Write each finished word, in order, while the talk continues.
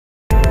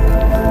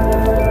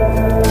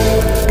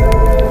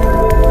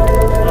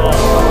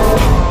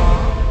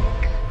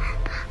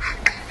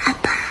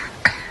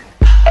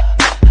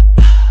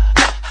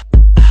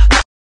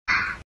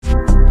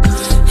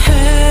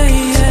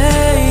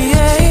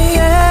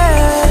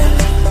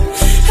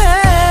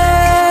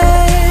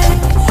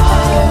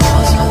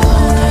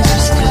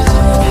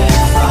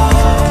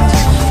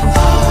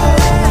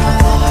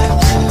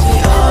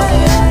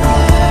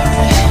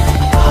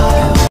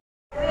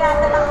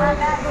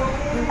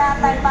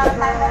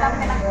tayo na lang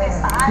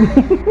pinagpestaan.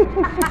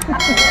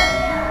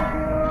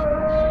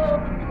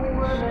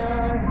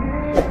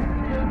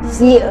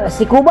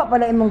 Si Kuba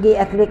pala imong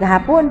gi-acrylic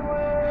kahapon.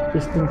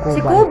 Pisting Kuba.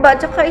 Si Kuba,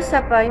 tsaka isa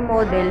pa, yung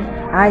model.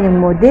 Ah,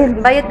 yung model.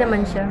 Bayad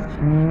naman siya.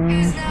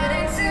 Hmm.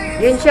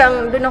 Yun siya,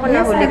 doon ako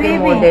nahuli kay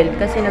model.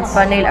 Kasi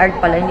nagpa-nail art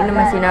pala, hindi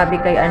naman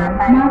sinabi kay ano.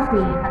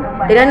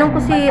 Tinanong ko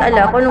si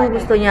Ala kung anong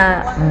gusto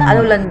niya,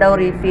 ano lang daw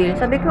refill.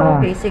 Sabi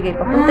ko, okay, sige,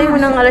 papuntay mo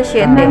ng alas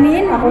 7.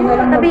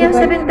 Sabi niya,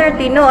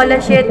 7:30, no,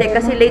 alas 7,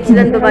 kasi late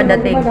silang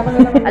dumadating.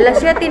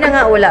 Alas 7 na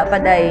nga, wala pa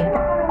day.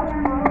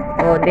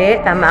 O, di,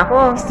 tama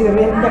ako.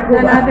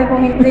 Nanate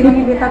kung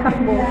hindi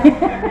tatakbo.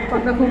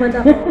 Pag nagkumad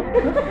ako.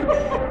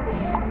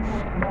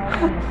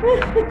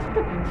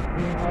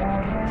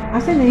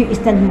 Asan na yung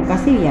stand mo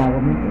kasi, yaw?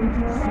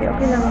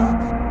 Okay lang.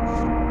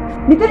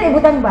 Dito na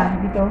ibutang ba?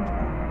 Dito?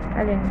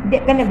 Alin? Hindi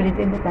ka na ba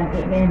dito ibutang?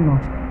 Ganyan mo.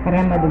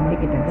 Para madubli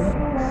kita.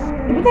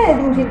 Ibutang na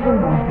yung cellphone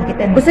mo.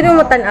 Kita na. Gusto niyo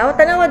mo tanaw?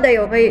 Tanawa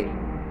dayo kay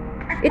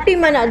itim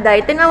man na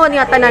day. Tanawan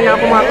nga tanan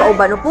ako mga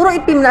kauban. No? Puro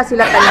itim na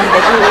sila tanan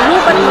day. Ang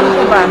inupan man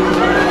ko ba?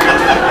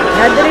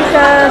 Nadiri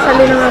sa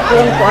salon ng ako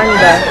ang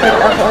kuanda. Set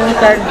ako ang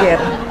charger.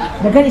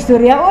 Dagan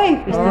istorya,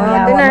 oy! Istorya.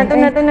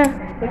 Ito na.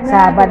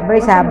 Sabad,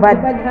 boy, sabad.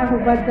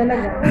 Hubad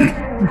talaga.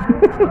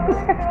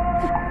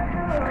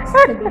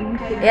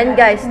 Yan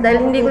guys,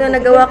 dahil hindi ko na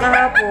nagawa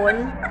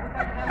kahapon,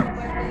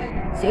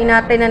 si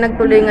inatay na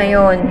nagtuloy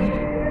ngayon.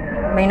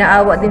 May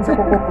naawa din sa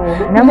kuko ko.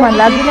 Naman,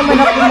 lagi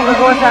naman ako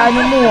magagawa sa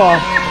ano mo, oh.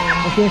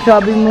 Kasi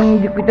sabi mo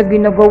hindi kita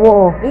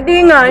ginagawa, oh.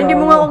 Hindi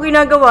mo nga ako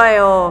ginagawa,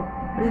 oh.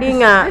 Hindi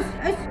nga.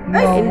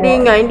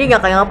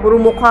 Kaya nga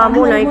puro mukha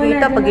mo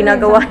nakikita pag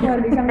ginagawa.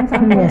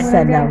 Yes,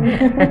 salam.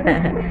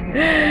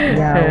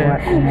 Yawa,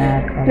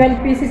 inatay.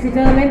 12 pieces ito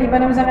naman, iba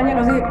naman sa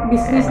kanya kasi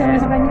business naman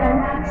sa kanya.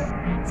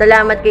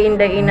 Salamat kay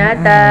Inday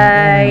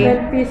Inatay.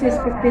 12 pieces,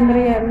 15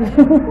 real.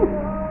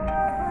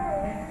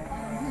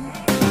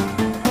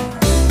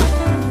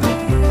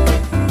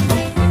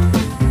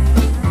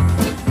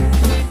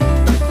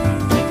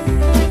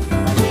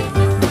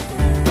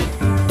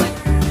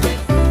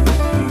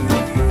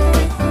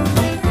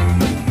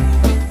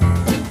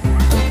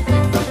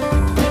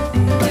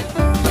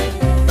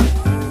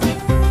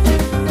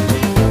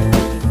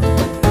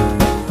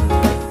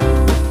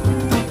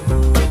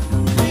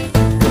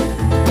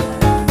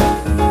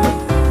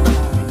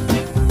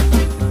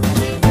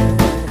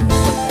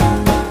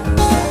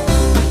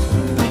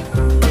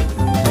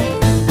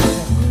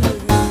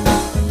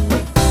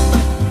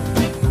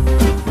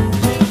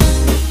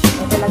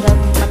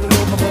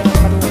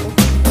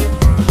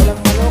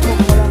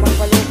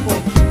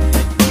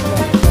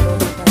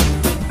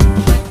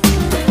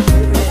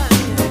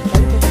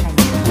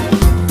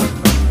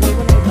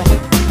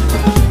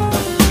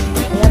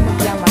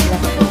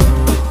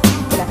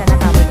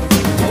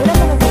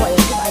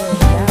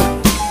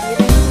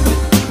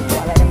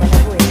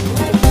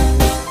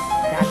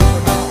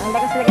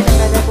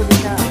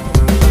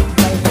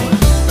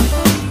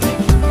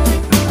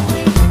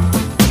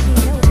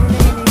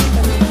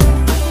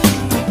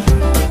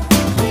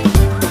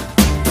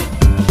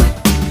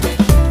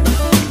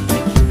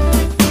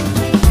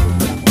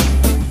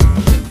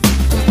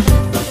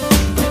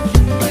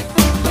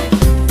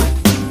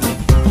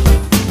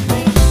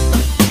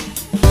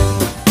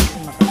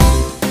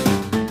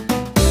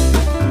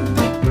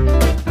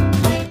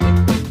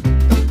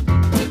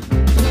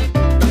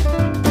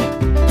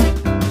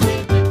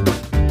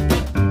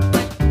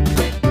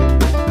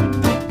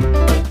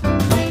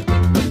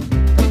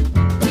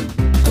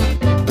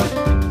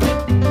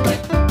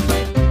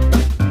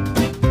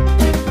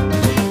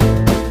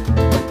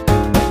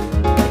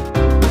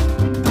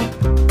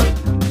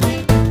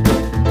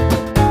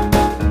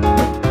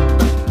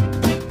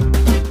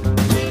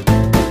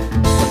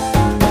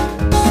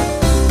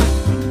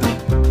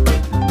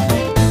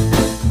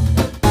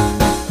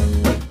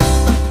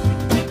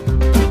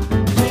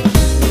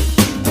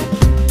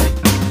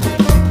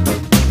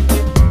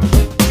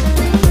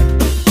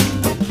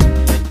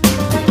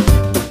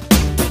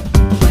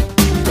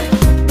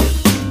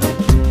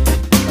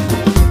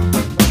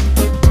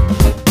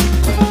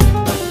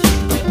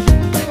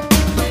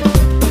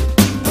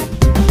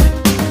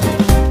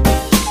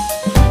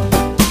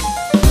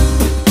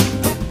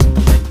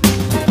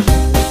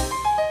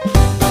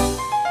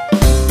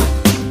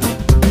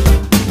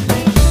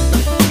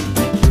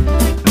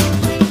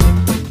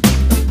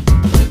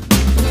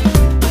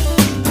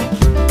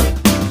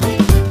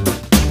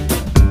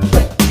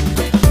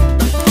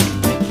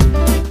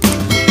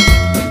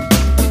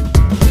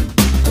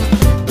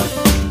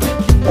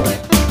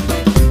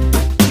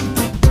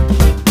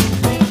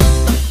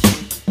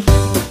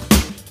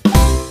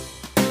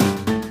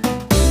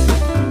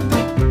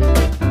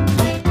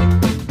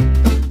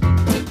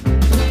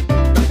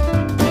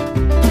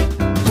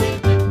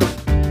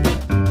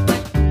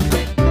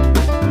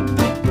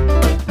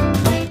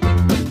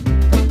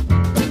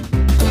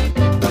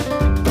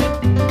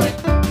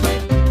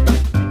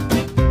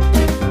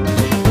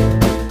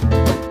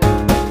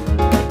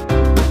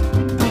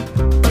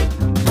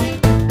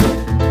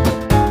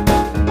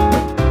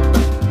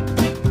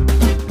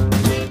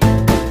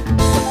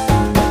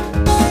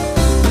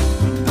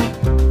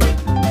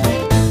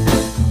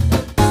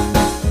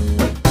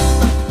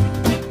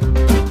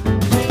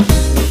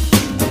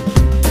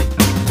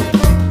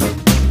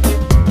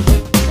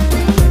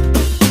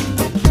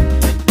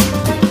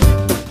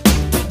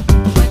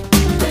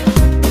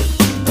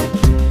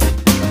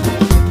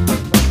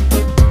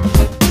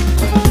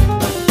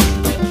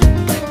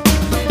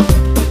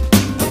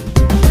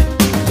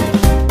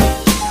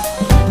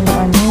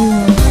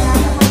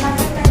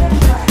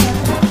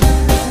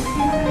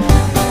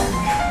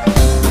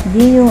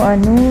 Di yung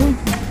ano.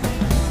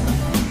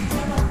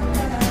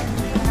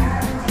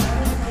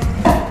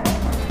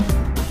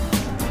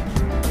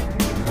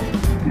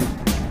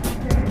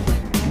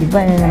 Di ba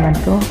na naman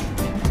to?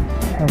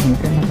 Tawag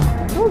nito na ba?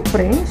 Oh,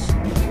 French?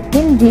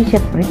 Hindi siya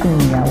pre kung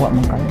yawa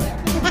mong kami.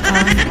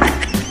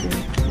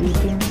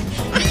 Eating.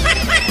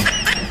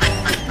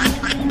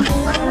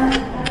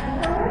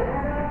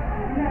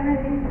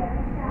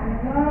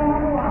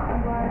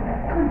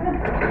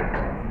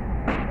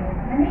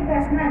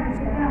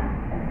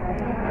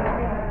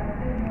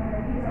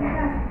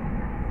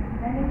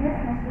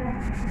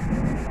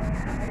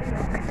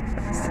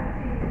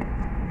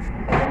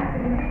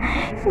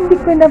 Hindi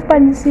ko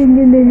napansin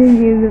yun na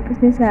yung tapos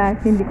niya sa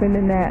akin. Hindi ko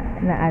na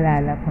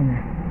naalala ko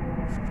na.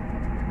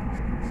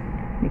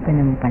 Hindi ko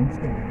na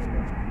mapansin.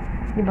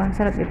 Diba, ang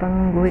sarap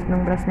ipang guhit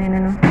ng brush na yun,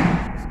 ano?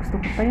 Gusto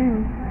ko pa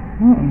yun.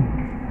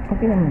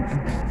 Okay naman ito.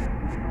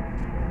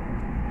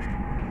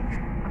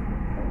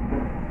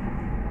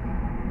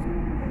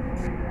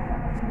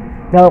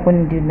 Gawa ko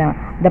na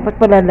dapat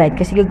pala light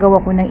kasi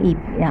gagawa ko ng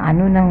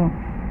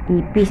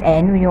ipis,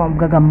 ay ano yung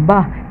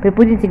gagamba. Pero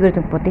pwede siguro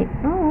itong puti.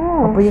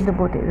 Oo. Pwede itong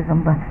puti,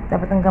 gagamba.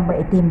 Dapat ang gamba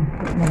itim.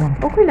 Ito na lang.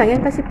 Okay lang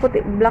yan kasi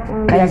puti, black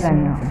ang Kaya base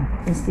mo. gano'n.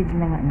 Instead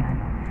na nga na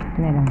ano. Ito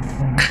na lang.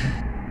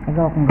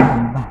 Gagawa kong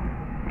gagamba.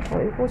 O,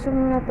 ipuso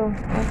mo na to.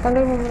 O,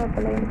 tanggal mo muna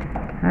pala yun.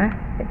 Ha?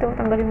 Ito,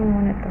 tanggalin mo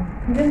muna to.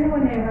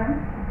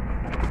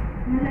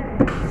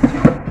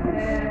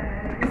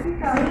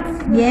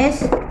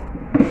 Yes?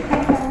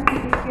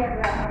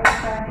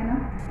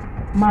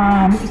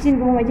 Ma'am, isin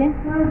ko ba dyan?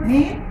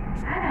 Ni?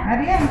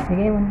 Arian.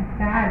 Sige mo na.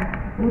 Saan?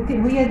 Buti,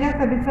 huya dyan,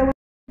 sabi sa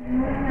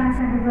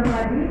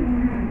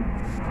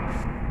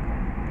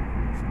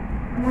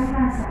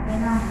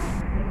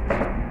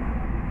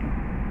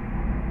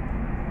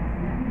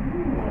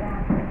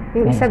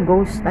Yung isa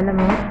ghost, alam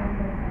mo?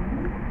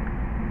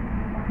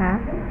 Ha?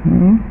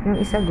 Yung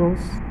isa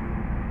ghost.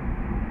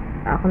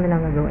 Ako na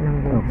lang gagawa ng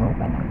ghost. Tubo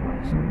ka ng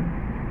boss.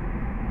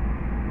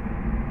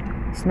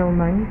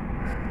 Snowman.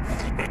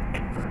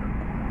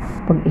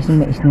 Pag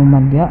may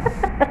snowman diya,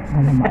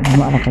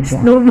 lama ka diya.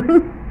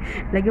 Snowman.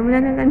 Lagyan mo na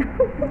ng ano.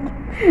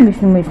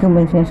 May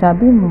snowman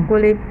sinasabi mo.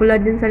 Kulay pula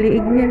din sa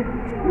liig niya.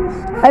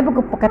 Ay,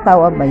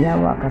 pagkatawa ba,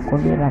 yawa ka,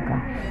 kulira ka.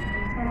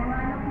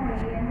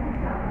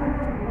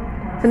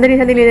 Sandali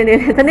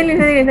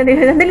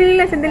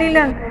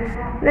lang.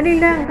 Dali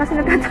lang, kasi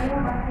natatawa.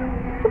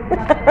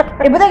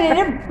 Eh, ba't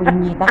ganyan?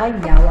 Punyita ka,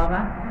 yawa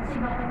ka.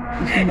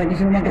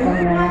 Isnuman ka pang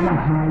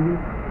nananahayo.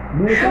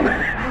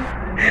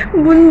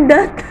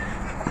 Bundat.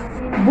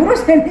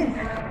 Buros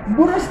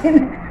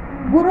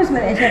na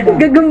siya ba?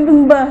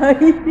 Gagambang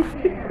bahay.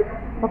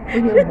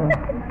 Papuyo ba?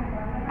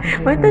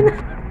 O, ito na.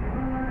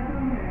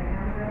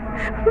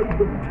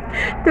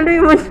 Tuloy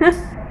mo na.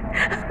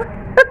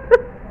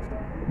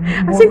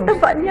 Kasi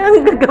tapa niya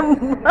ang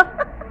gagamba.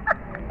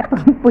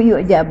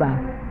 Puyo dya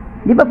ba?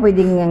 Di ba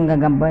pwedeng yung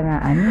gagamba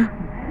na ano?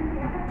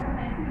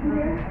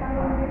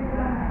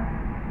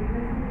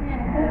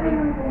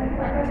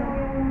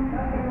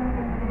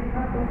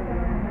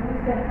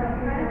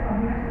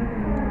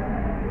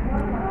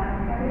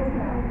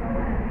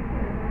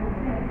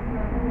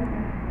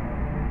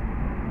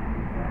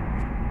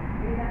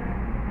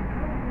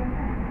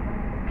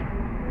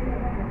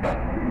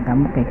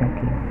 Kamu kay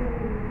kaki.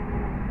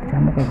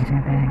 Kamu kay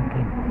kesehatan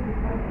kin.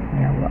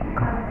 Yawa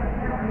ka.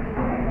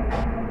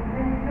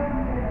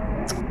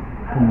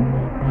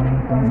 Pinita ng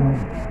tungkol.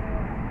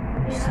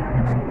 Bisik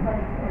naman ito.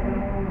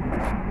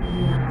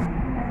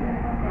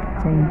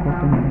 Sa yung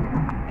koto mo ito.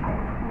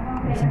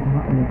 Kasi ko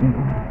ulitin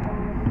ko.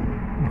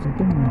 Kasi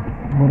ito mo.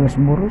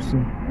 Buros-buros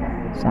eh.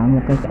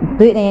 Sama kay kaki.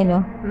 Tuwi na yan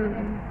no?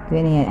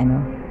 Tuwi na yan ano?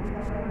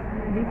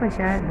 Hindi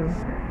masyado.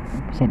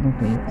 Masyadong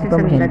tuwi. Kasi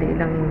sandali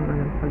lang yung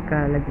ano,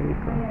 pagkalagay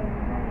ko.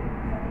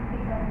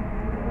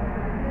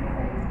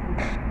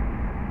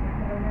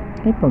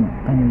 Ay pag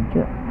ano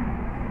dyan.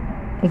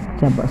 Ay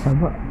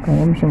saba-saba.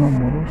 Kaya mo siya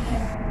maburos.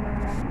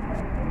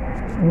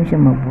 Ayaw siya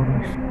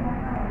maburos.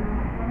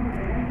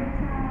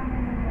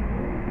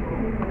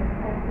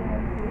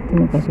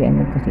 Ito kasi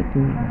ano kasi ito.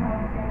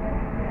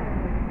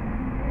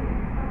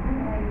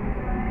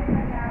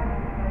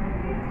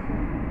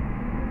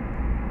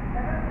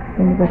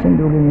 Hindi kasi ang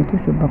dulo nito.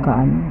 So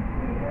baka ano.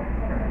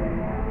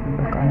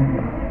 Baka ano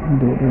ba. Ang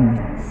dulo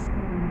niya.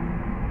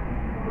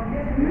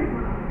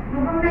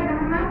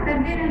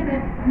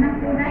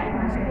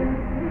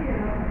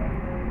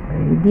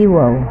 Ay,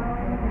 diwaw.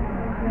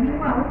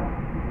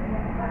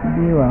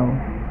 Diwaw.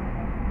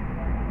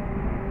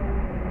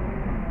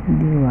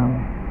 Diwaw.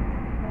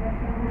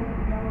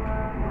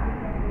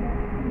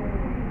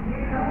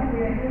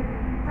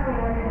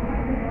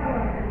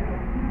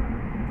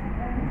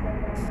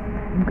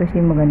 Kasi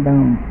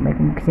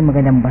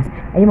magandang bus.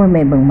 Ay mo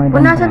may ibang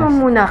magandang Punasan mo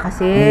muna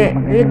kasi.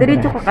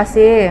 Diretso ka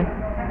kasi.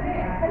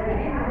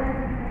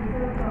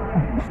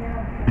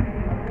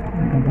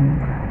 Magandang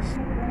bus.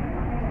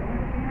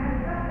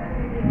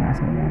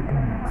 Punasan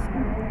natin.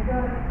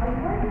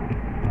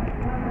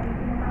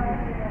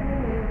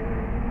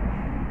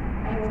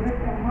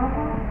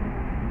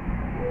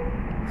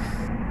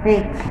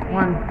 Take.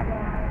 One.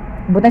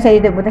 Butas sa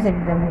dito, butas sa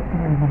dito.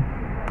 Ayan.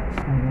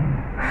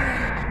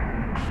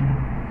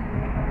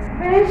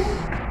 Finish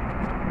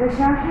the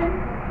session.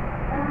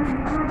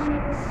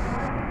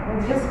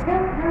 Just go.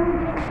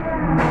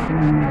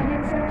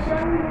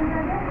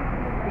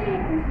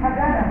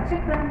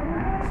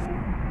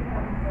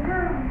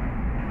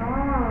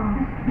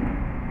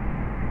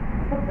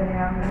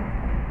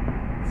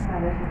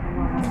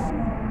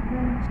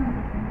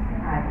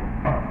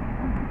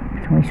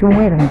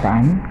 Sungay-sungay lang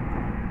taan.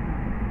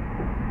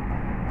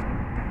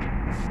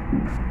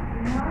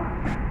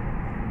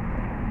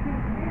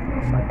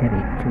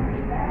 Materitso.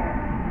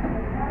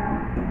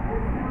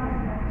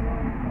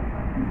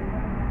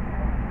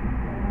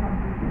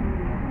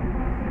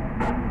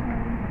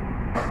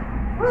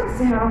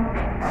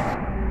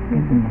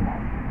 Ganun na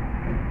lang.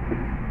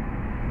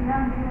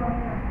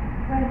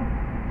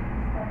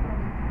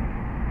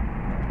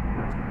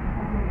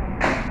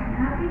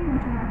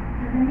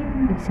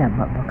 Isa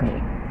ba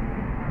kay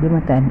di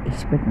mataan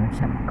expert man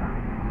sa mga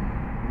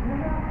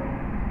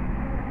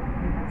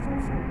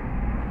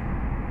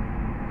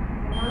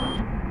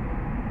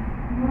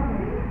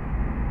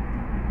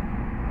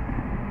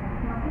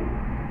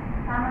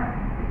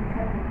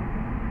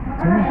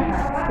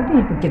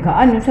Pwede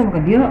pagtyagaan yun sa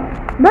mga diyo.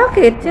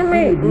 Bakit? Siya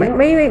may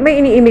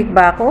iniimik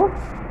ba ako?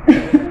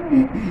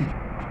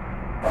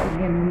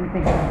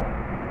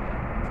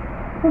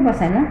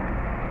 Pabasa na?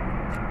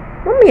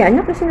 Mamaya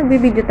na kasi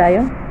nagbibideo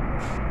tayo.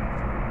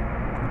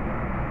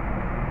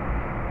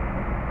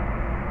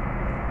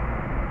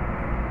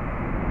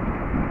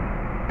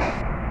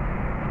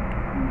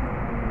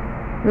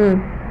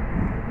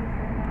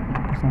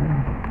 Basa na.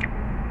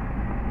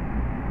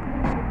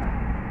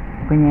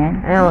 Ako niyan?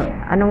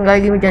 Anong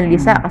gagawin mo dyan,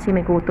 Lisa? Kasi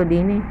may kuto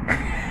din eh.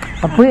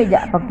 Pagpuyo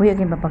dyan, pagpuyo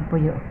kayo ba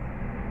pagpuyo?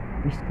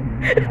 Pwes ko nyo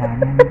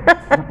ihanan.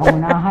 Sa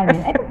pangunahan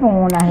yun. Ay,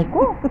 pangunahin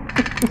ko.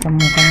 Sa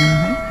mukha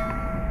nyo.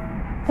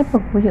 Ay,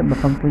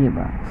 pagpuyo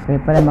ba? Kaya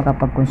pala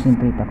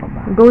makapag-concentrate ako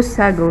ba? Ghost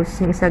ha, ghost.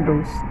 Yung isa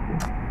ghost.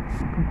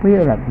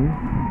 Pagpuyo lagi.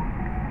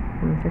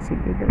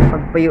 Sige,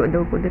 pagpayo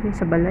daw ko din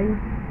sa balay.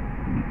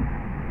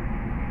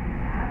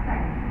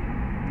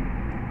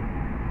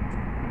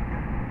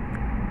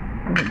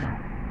 Ano ba?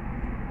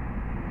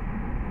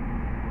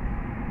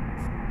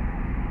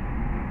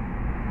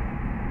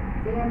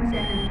 Tingnan mo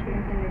siya ng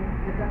pinagkalit.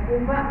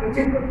 Nagkakuba.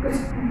 Kaya ko.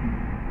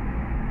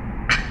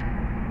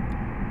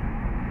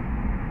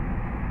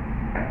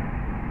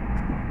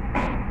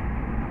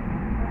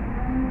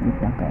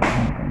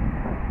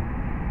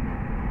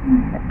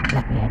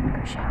 Lakihan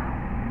ko siya.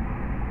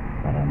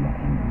 Para mo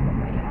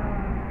mamaya.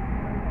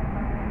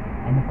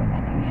 Ano ko na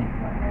lang yan?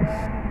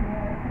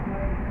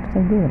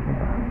 Sabi ako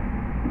ba?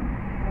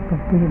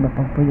 Pagpuyo ba?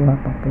 Pagpuyo ha?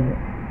 Pagpuyo.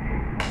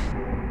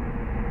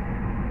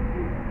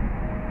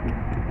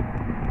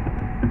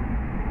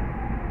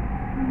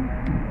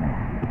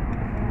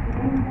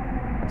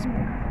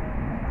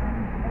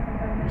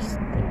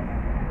 Piste.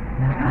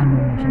 Na ano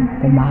na siya?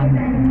 Kumangit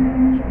na.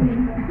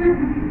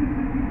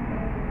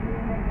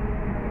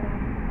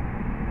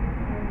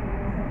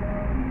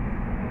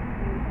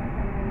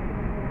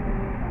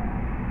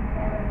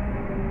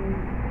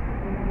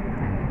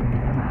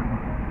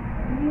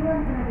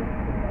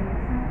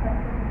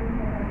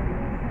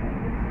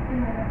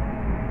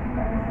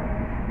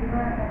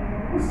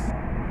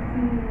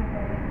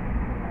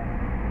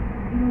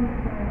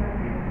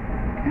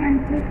 Can I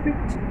take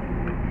picture?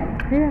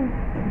 Yeah.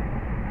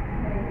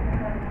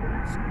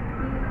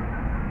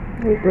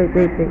 Wait.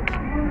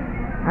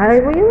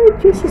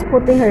 She's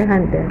putting her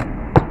hand there.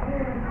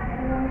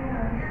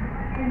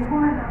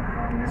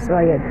 So,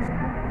 ayan.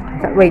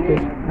 Wait.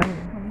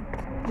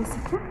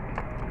 Jessica,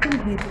 come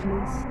here,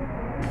 please.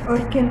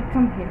 Or can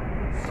come here.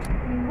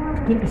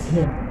 Kim is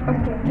here.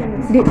 Okay,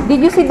 can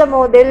Did you see the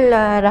model,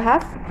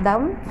 Rahaf,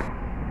 down?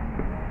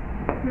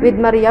 With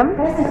Mariam?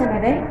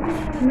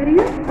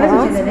 Maria?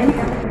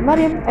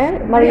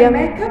 Mariam.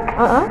 Makeup?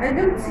 I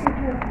don't see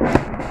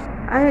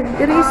her.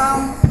 There is...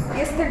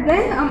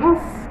 Yesterday, I'm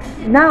off.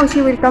 Now,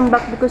 she will come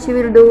back because she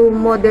will do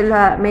model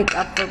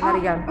makeup for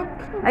Mariam.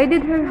 I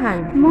did her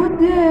hand.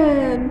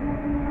 Model.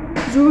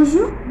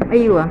 Jojo?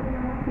 Aywa.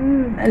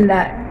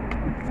 Ala.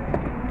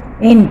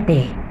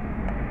 Ente.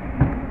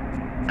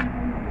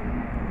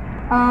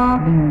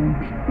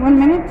 1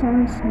 minute. Let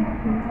me see.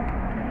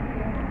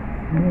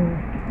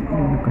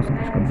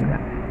 Kasabos ko bila.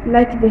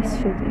 Like this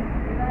video.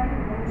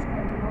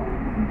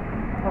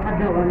 Baka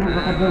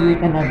daw may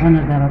kalaban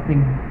na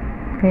darating.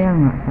 Kaya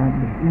nga,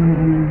 sabi.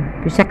 Meron.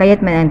 Pero sa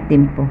kayat man ang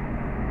tempo.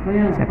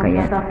 Kaya, Sa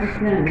kaya.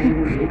 pagkatapos na,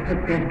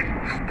 ikot ka.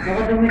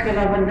 Baka daw may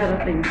kalaban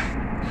darating.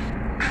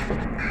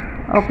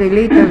 Okay,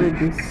 later with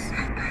this.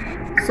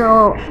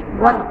 So,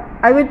 what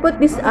I will put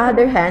this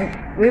other hand.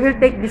 We will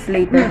take this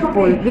later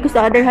full because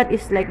the other hand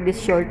is like this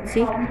short.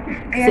 See?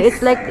 So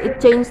it's like it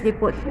changed the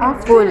put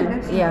full.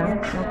 Yeah.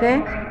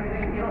 Okay.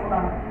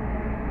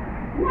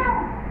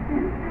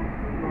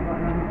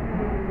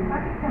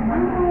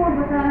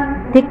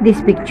 Take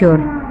this picture.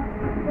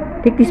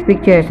 Take this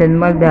picture and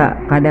magda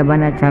kada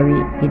banat sabi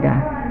kita.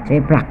 Say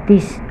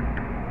practice.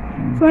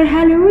 For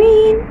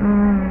Halloween.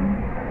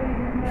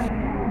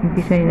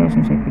 Umpisa nila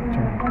sa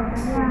picture.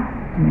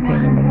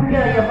 Kailan lang.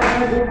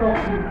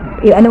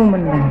 Ano mo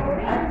muna lang.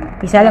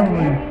 Isa lang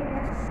muna.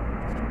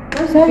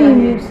 Sorry,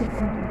 music.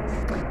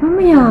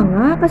 Mamaya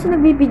nga, kasi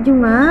nagbibideo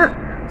nga.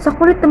 Sa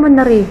kulit naman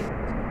na rin.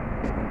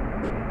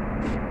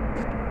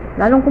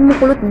 Lalong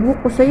kumukulot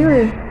buhok ko sa'yo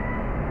eh.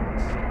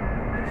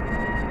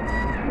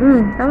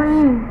 Tama na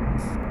yun.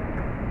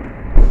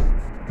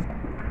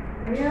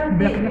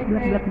 Black.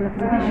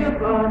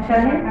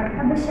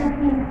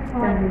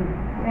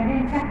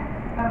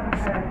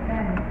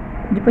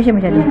 Hindi pa siya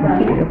masyadong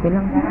puti. Okay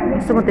lang.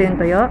 Gusto mo to yung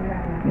toyo?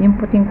 Yung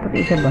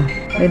puting-puti siya ba?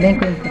 Gagawin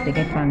ko yung puti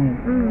kay pangit.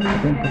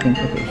 Ito yung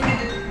puting-puti siya.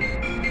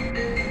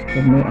 So,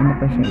 may ano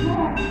pa siya.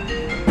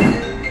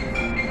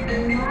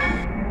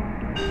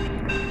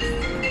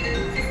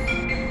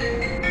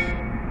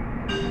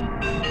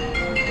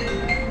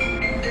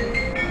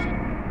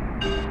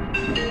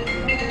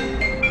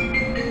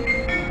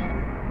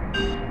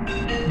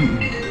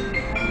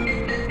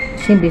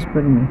 Sing this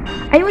for me.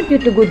 I want you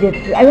to go there.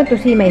 I want to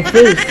see my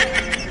face.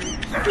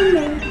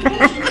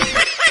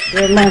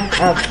 Your mouth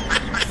up.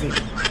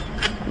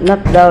 Not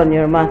down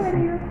your mouth.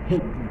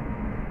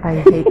 I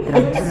hate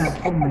drugs.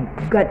 Oh my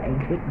God, I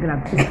hate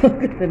drugs.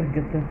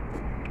 Talaga to.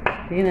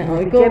 Sige na.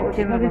 O, ikaw.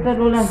 Dito,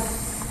 Lola.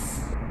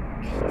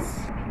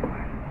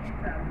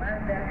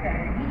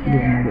 Hindi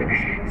na mali.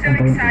 So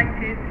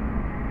excited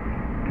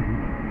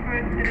for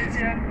today's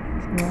job.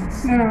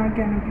 No,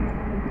 again.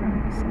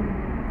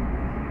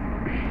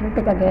 Look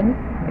again.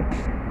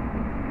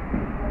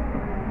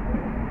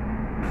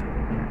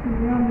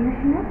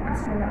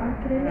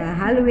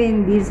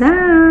 Halloween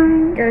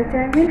design. قاعد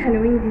تعمل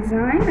هالوين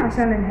ديزاين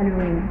عشان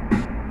الهالوين.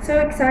 So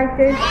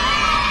excited.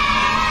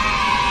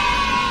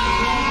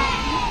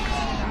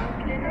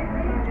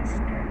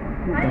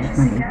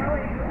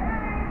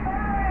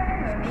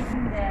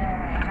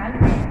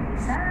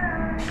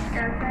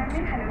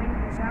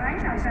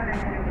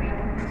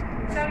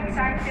 So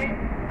excited.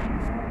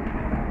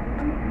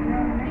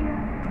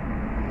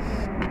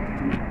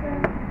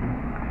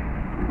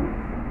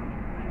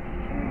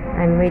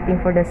 I'm waiting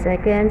for the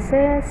second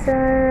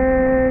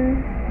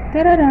session.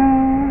 Ta-da-da!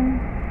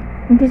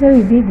 Hindi sa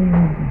video.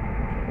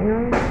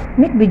 Ano?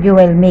 Make video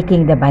while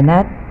making the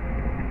banat.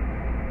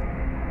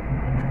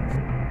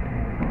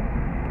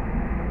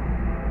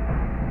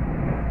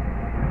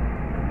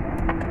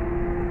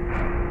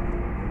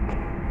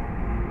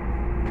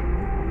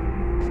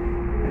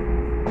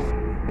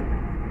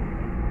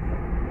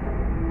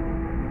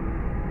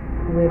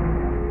 Web.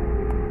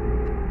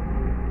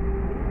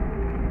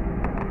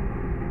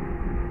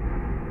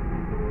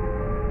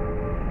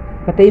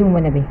 Patayin mo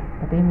muna, be.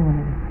 Patayin mo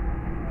muna, be.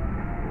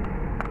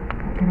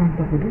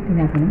 Karanta ko doon.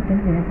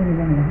 Tinapunan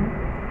lang lahat.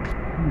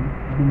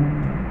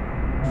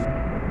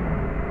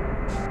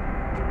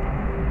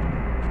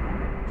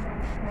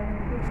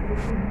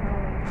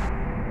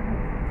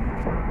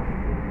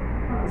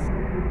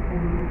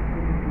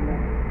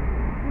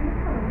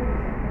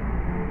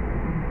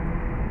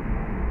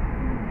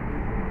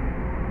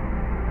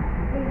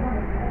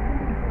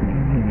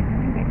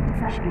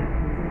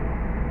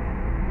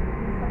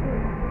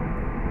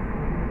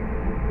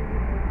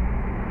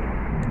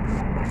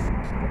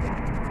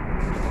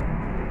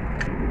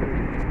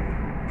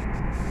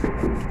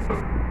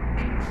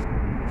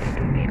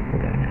 Ito may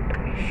pula na to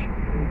is.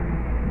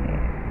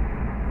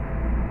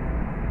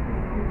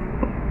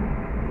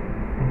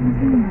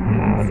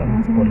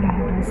 Alam pula.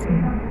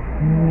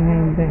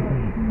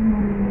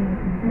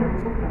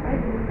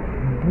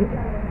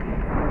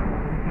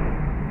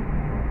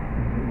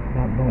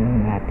 Ibabaw lang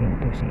natin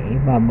to siya.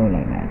 Ibabaw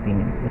lang natin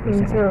yung puti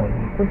sa kapula.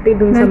 Kunti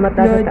dun sa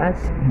mata sa taas.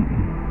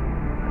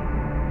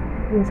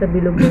 Yung sa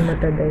bilog ng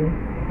mata dahil.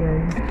 Yan.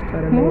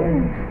 Para may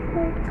ano.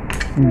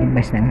 Hindi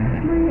basta nga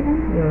lang.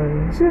 Yun.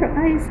 Sure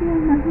eyes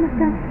yung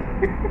mata.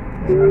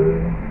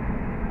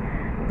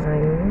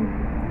 Ayun.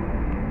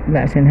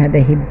 Wala, asan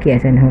hada hibki,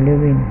 asan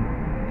Halloween.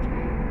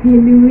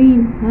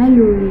 Halloween.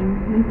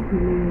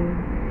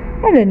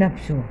 Ano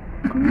napso?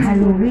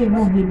 Halloween,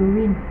 no?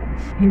 Halloween.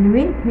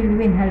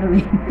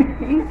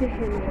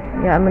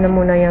 Hayaan mo na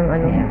muna yung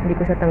ano, hindi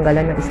ko siya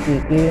tanggalan ng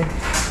sticky.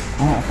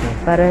 Okay.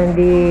 Para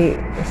hindi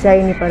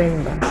shiny pa rin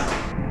ba?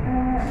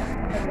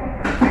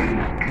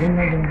 Yan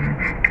na din.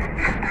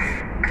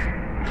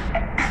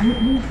 No,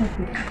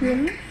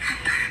 again.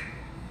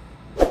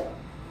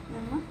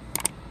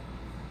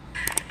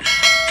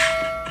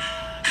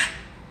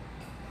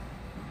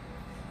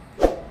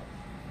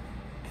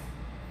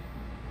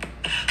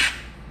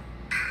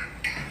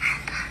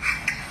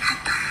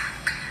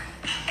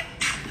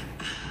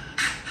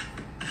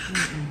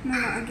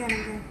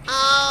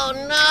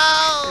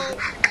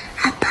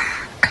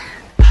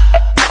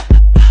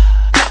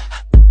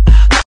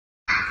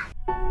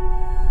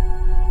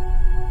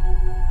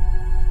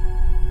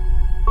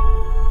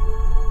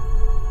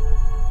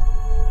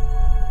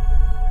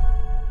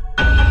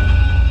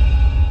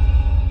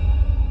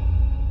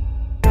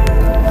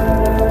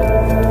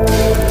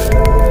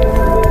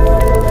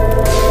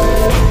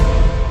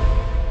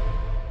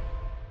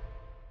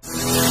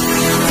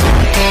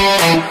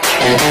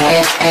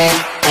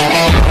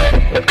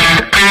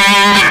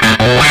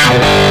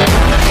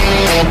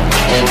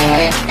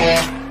 Bye.